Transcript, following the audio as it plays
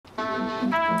Good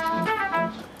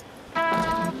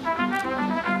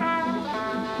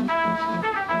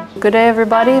day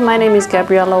everybody, my name is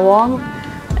Gabriella Wong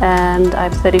and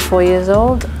I'm 34 years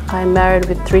old. I'm married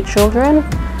with 3 children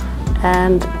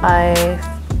and I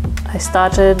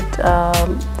started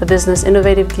the business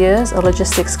Innovative Gears, a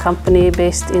logistics company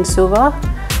based in Suva,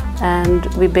 and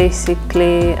we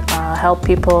basically help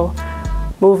people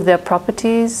move their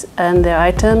properties and their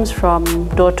items from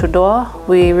door to door.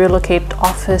 We relocate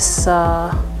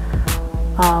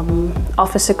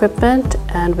office equipment,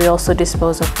 and we also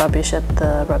dispose of rubbish at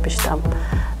the rubbish dump.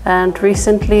 And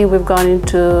recently we've gone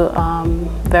into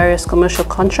various commercial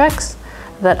contracts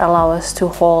that allow us to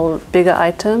haul bigger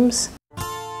items.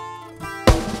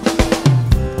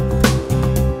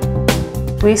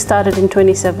 We started in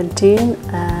 2017,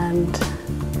 and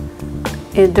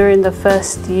during the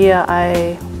first year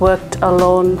I worked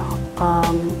alone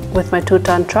with my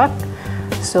 2-ton truck.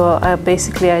 So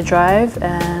basically I drive,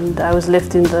 and I was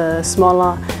lifting the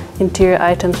smaller interior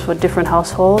items for different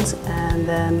households, and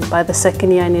then by the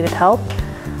second year I needed help.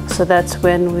 So that's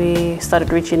when we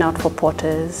started reaching out for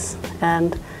porters,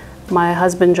 and my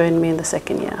husband joined me in the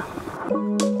second year.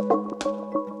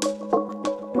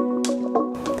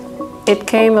 It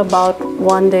came about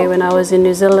one day when I was in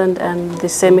New Zealand and the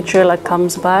semi-trailer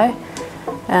comes by,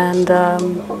 and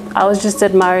I was just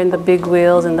admiring the big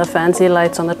wheels and the fancy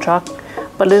lights on the truck.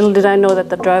 But little did I know that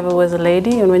the driver was a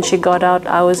lady, and when she got out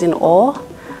I was in awe.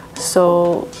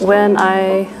 So when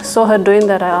I saw her doing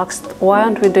that, I asked, why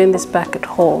aren't we doing this back at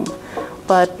home?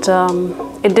 But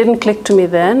it didn't click to me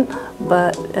then,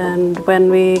 and when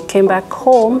we came back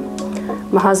home,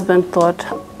 my husband thought,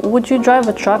 would you drive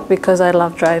a truck? Because I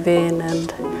love driving.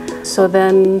 And so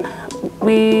then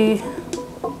we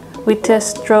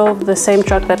test drove the same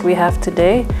truck that we have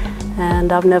today,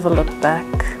 and I've never looked back.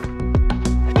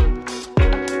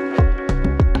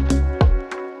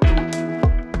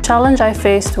 Challenge I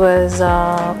faced was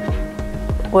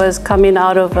coming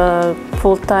out of a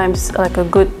full-time, like a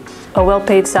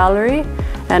well-paid salary,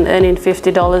 and earning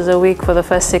 $50 a week for the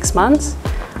first 6 months.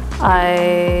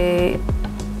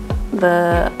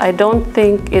 I don't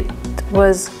think it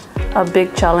was a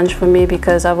big challenge for me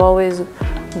because I've always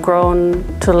grown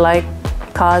to like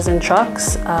cars and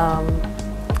trucks.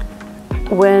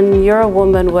 When you're a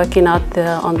woman working out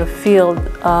there on the field,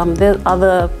 there's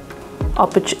other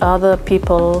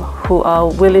people who are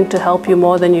willing to help you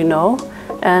more than you know,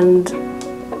 and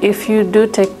if you do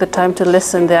take the time to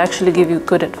listen, they actually give you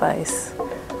good advice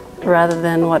rather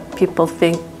than what people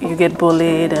think. You get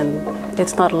bullied, and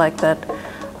it's not like that.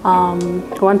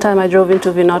 One time I drove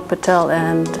into Vinod Patel,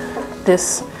 and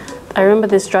I remember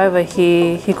this driver,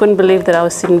 he couldn't believe that I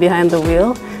was sitting behind the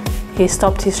wheel. He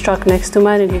stopped his truck next to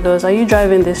mine and he goes, "Are you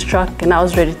driving this truck?" And I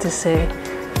was ready to say,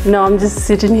 "No, I'm just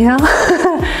sitting here."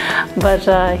 But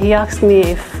he asked me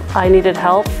if I needed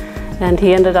help, and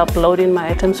he ended up loading my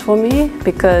items for me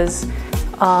because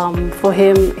for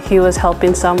him, he was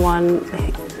helping someone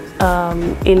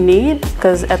in need,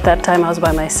 because at that time I was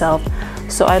by myself.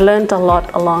 So I learned a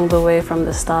lot along the way from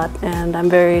the start, and I'm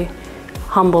very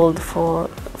humbled for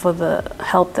the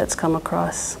help that's come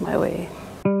across my way.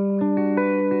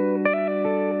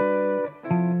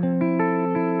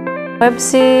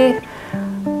 Websy,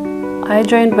 I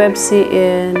joined Websy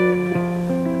in,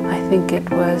 I think it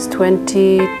was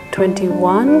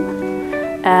 2021,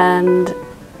 and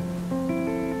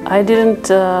I didn't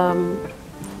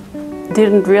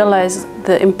realize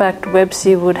the impact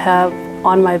Websy would have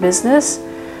on my business.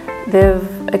 They've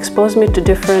exposed me to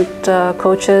different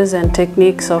coaches and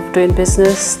techniques of doing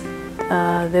business.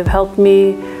 They've helped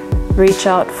me reach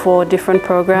out for different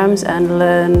programs and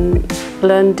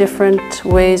learn different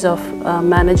ways of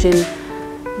managing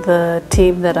the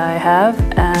team that I have,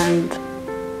 and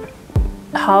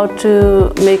how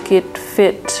to make it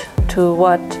fit to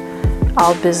what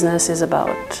our business is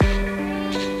about.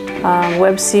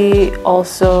 Websy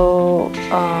also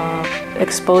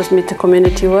exposed me to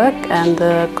community work, and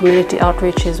the community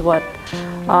outreach is what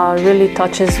really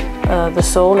touches the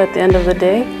soul at the end of the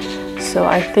day. So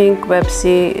I think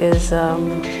Websy is,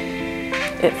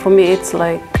 for me, it's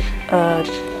like a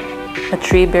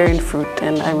tree bearing fruit,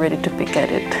 and I'm ready to pick at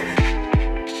it.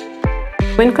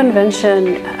 Wind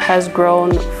Convention has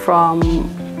grown from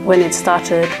when it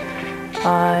started.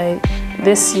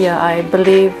 This year I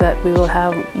believe that we will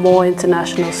have more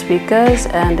international speakers,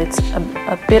 and it's a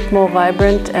bit more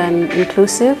vibrant and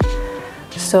inclusive.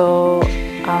 So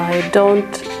I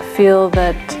don't feel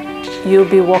that you'll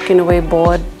be walking away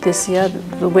bored this year.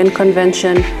 The Wind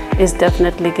Convention is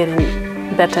definitely getting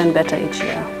better and better each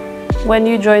year. When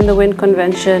you join the Wind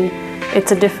Convention,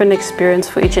 it's a different experience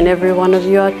for each and every one of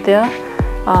you out there.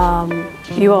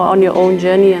 You are on your own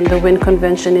journey, and the WIN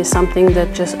convention is something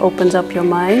that just opens up your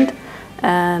mind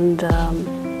and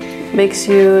makes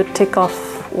you tick off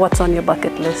what's on your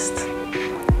bucket list.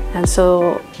 And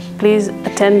so please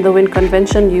attend the WIN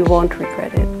convention, you won't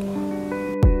regret it.